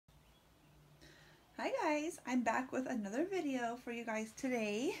Hi guys, I'm back with another video for you guys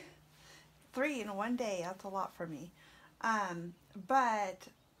today. 3 in one day, that's a lot for me. But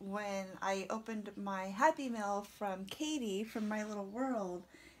when I opened my Happy Mail from Katie from My Little World,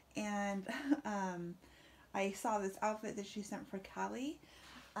 and I saw this outfit that she sent for Callie.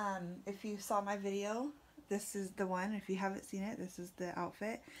 If you saw my video, this is the one. If you haven't seen it, this is the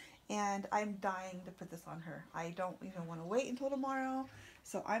outfit. And I'm dying to put this on her. I don't even want to wait until tomorrow,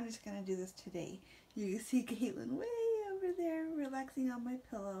 so I'm just going to do this today. You can see Caitlin way over there relaxing on my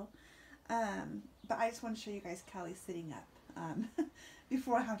pillow. But I just want to show you guys Callie sitting up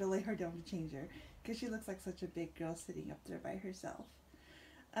before I have to lay her down to change her, because she looks like such a big girl sitting up there by herself.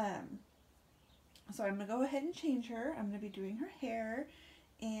 So I'm going to go ahead and change her. I'm going to be doing her hair.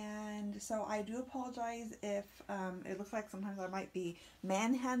 And so I do apologize if it looks like sometimes I might be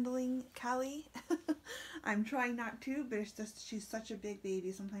manhandling Callie. I'm trying not to, but it's just she's such a big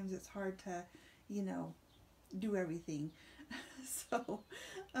baby. Sometimes it's hard to, you know, do everything. So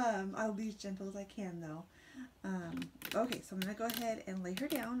I'll be as gentle as I can though. Okay, so I'm going to go ahead and lay her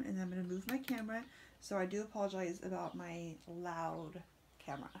down, and I'm going to move my camera. So I do apologize about my loud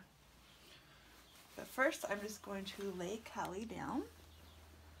camera. But first I'm just going to lay Callie down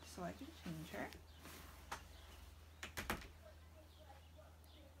so I can change her.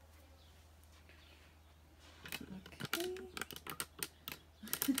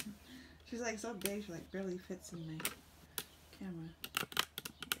 Okay. She's like so big, she like barely fits in my camera.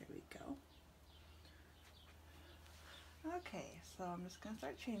 There we go. Okay, so I'm just gonna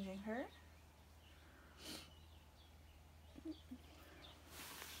start changing her.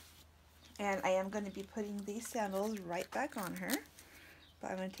 And I am going to be putting these sandals right back on her.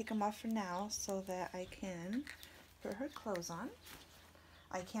 But I'm going to take them off for now so that I can put her clothes on.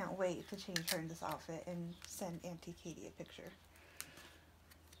 I can't wait to change her in this outfit and send Auntie Katie a picture.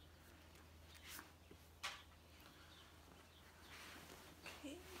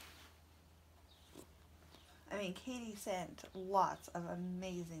 Okay. I mean, Katie sent lots of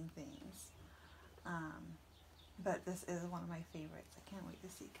amazing things. But this is one of my favorites. I can't wait to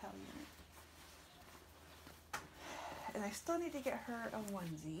see Callie in it. And I still need to get her a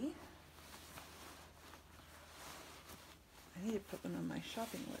onesie. I need to put one on my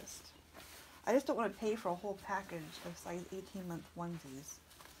shopping list. I just don't want to pay for a whole package of size 18-month onesies.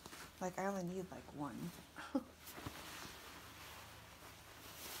 Like, I only need like one.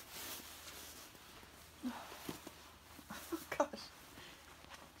 Oh gosh.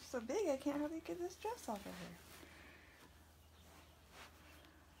 She's so big I can't hardly get this dress off of her.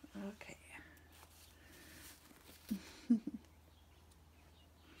 Okay.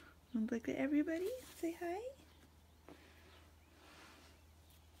 Look at everybody. Say hi.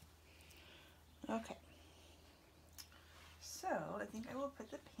 Okay. So, I think I will put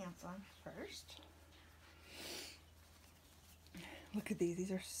the pants on first. Look at these.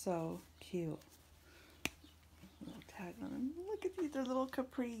 These are so cute. Little tag on them. Look at these. They're little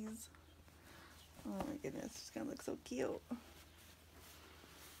capris. Oh my goodness. It's going to look so cute.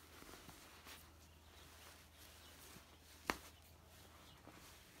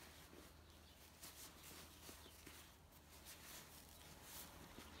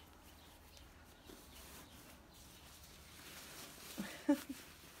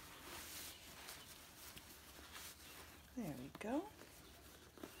 There we go.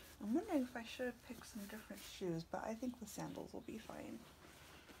 I'm wondering if I should have picked some different shoes, but I think the sandals will be fine.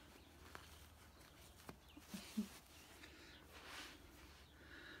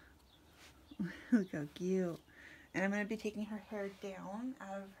 Look how cute. And I'm going to be taking her hair down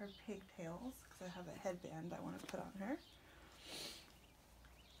out of her pigtails because I have a headband I want to put on her.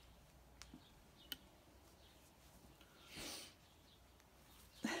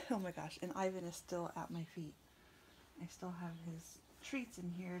 Oh my gosh, and Ivan is still at my feet. I still have his treats in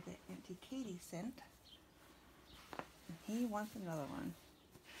here that Auntie Katie sent. And he wants another one.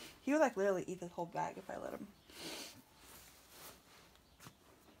 He would like literally eat this whole bag if I let him.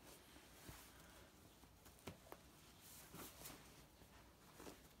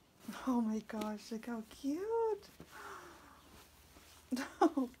 Oh my gosh, look how cute.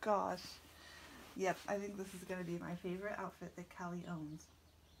 Oh gosh. Yep, I think this is going to be my favorite outfit that Callie owns.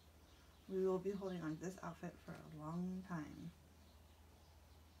 We will be holding on to this outfit for a long time.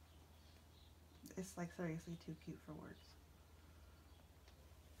 It's like seriously too cute for words.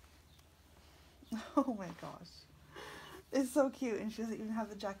 Oh my gosh. It's so cute, and she doesn't even have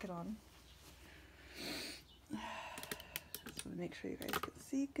the jacket on. Just want to make sure you guys can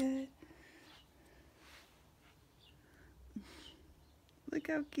see good. Look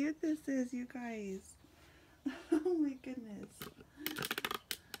how cute this is, you guys. Oh my goodness.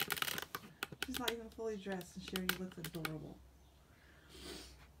 She's not even fully dressed and she already looks adorable.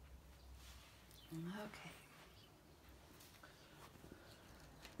 Okay.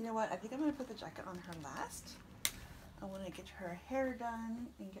 You know what? I think I'm going to put the jacket on her last. I want to get her hair done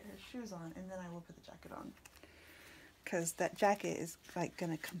and get her shoes on, and then I will put the jacket on. Because that jacket is like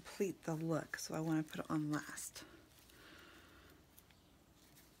going to complete the look, so I want to put it on last.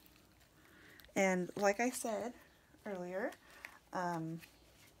 And like I said earlier,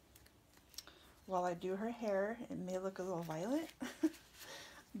 while I do her hair, it may look a little violent,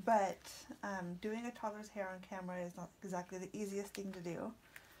 but doing a toddler's hair on camera is not exactly the easiest thing to do.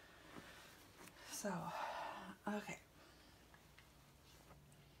 So, okay.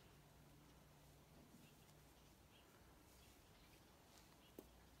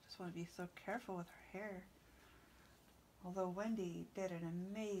 Just want to be so careful with her hair. Although Wendy did an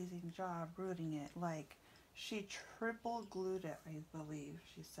amazing job rooting it, like she triple glued it, I believe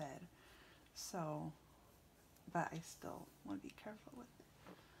she said. So, but I still want to be careful with it.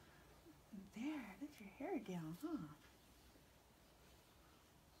 There, let your hair down, huh?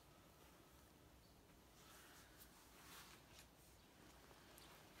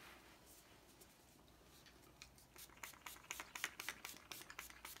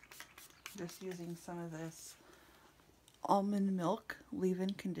 Just using some of this almond milk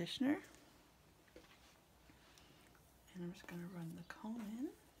leave-in conditioner. And I'm just going to run the comb in.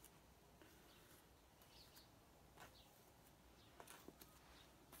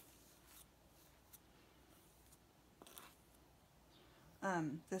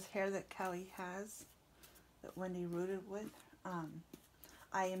 This hair that Callie has, that Wendy rooted with,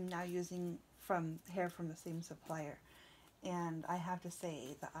 I am now using hair from the same supplier. And I have to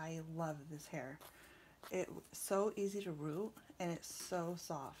say that I love this hair. It's so easy to root, and it's so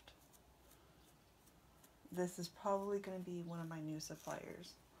soft. This is probably going to be one of my new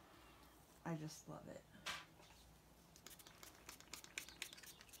suppliers. I just love it.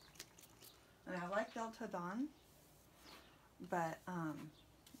 And I like Delta Dawn, but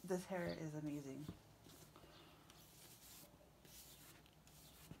this hair is amazing.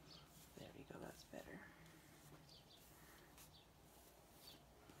 There we go, that's better.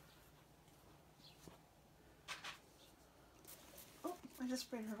 Oh, I just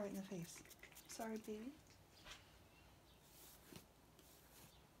sprayed her right in the face. Sorry, baby.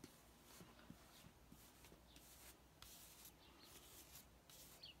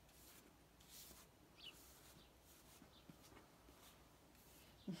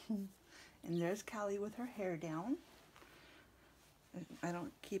 And there's Callie with her hair down. I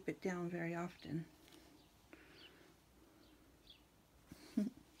don't keep it down very often.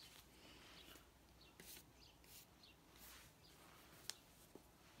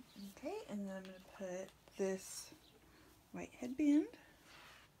 Okay, and then I'm going to put this white headband.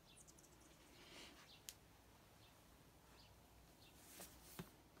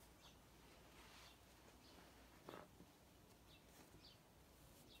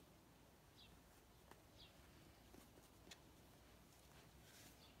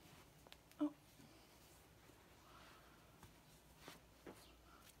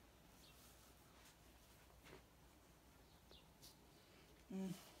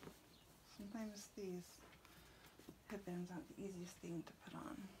 Sometimes these headbands aren't the easiest thing to put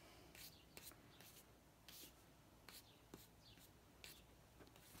on.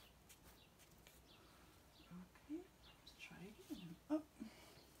 Okay, let's try again. Oh,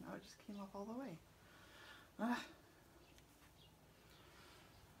 now it just came off all the way. Ah.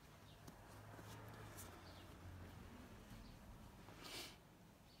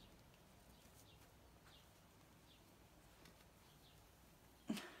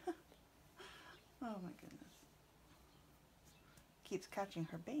 Oh my goodness. Keeps catching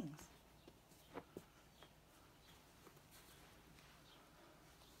her bangs.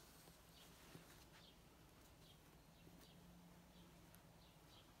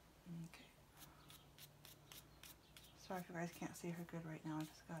 Okay. Sorry if you guys can't see her good right now. I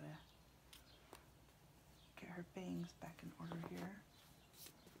just gotta get her bangs back in order here.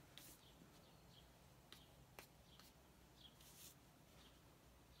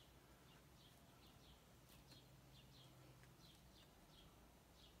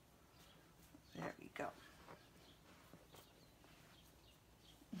 There we go.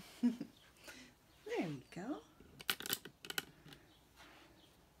 There we go.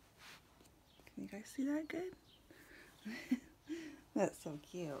 Can you guys see that good? That's so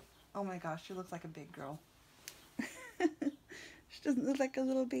cute. Oh my gosh, she looks like a big girl. She doesn't look like a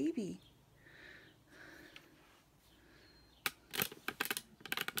little baby.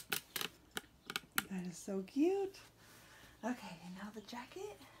 That is so cute. Okay, and now the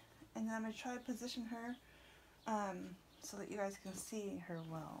jacket. and then I'm going to try to position her so that you guys can see her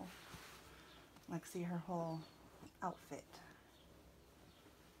well. Like see her whole outfit.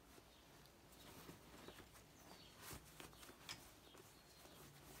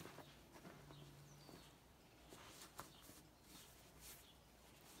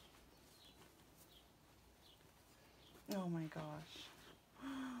 Oh my gosh.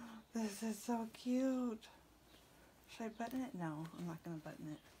 This is so cute. Should I button it? No, I'm not going to button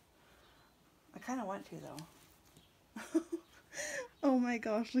it. I kind of want to though. Oh my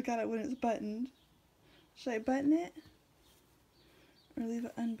gosh, look at it when it's buttoned. Should I button it? Or leave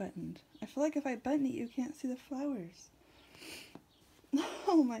it unbuttoned? I feel like if I button it, you can't see the flowers.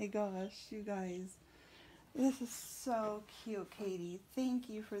 Oh my gosh, you guys. This is so cute, Katie. Thank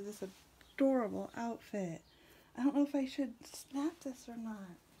you for this adorable outfit. I don't know if I should snap this or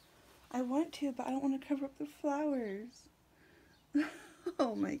not. I want to, but I don't want to cover up the flowers.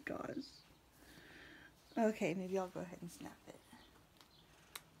 Oh my gosh. Okay, maybe I'll go ahead and snap it.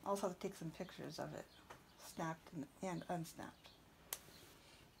 I'll also have to take some pictures of it. Snapped and unsnapped.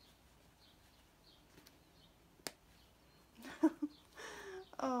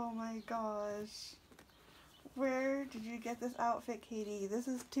 Oh my gosh. Where did you get this outfit, Katie? This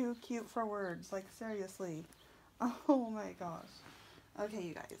is too cute for words. Like, seriously. Oh my gosh. Okay,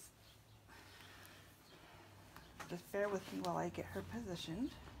 you guys. Just bear with me while I get her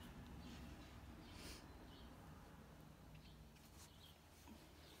positioned.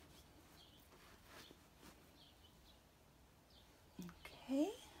 Okay.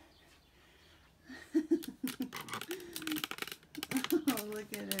 Oh, look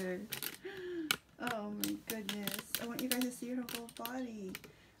at her. Oh my goodness. I want you guys to see her whole body.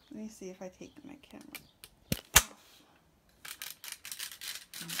 Let me see if I take my camera off.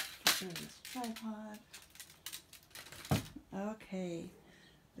 Get rid of this tripod. Okay.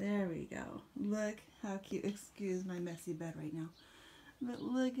 There we go. Look how cute. Excuse my messy bed right now. But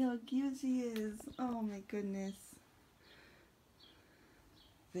look how cute she is. Oh my goodness.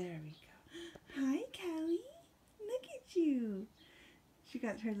 There we go. Hi, Callie. Look at you. She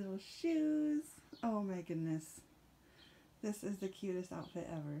got her little shoes. Oh my goodness. This is the cutest outfit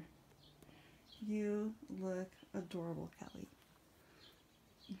ever. You look adorable, Callie.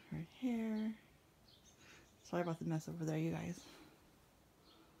 Her hair. Sorry about the mess over there, you guys.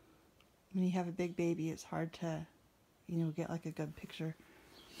 When you have a big baby, it's hard to, you know, get like a good picture.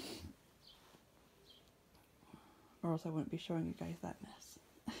 Or else I wouldn't be showing you guys that mess.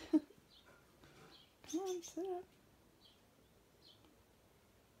 Come on, sit up.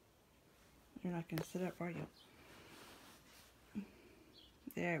 You're not going to sit up, are you?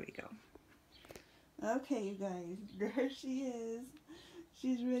 There we go. Okay, you guys. There she is.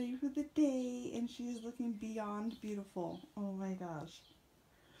 She's ready for the day, and she's looking beyond beautiful. Oh my gosh.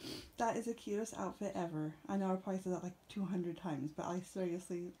 That is the cutest outfit ever. I know I probably said that like 200 times, but I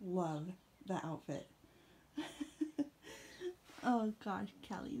seriously love that outfit. Oh gosh,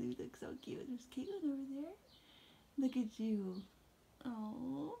 Callie, you look so cute. There's Caitlin over there. Look at you.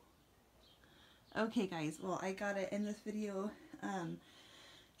 Oh. Okay, guys. Well, I gotta end this video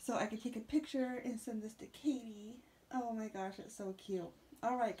so I can take a picture and send this to Katie. Oh my gosh, it's so cute.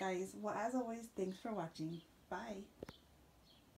 Alright, guys. Well, as always, thanks for watching. Bye.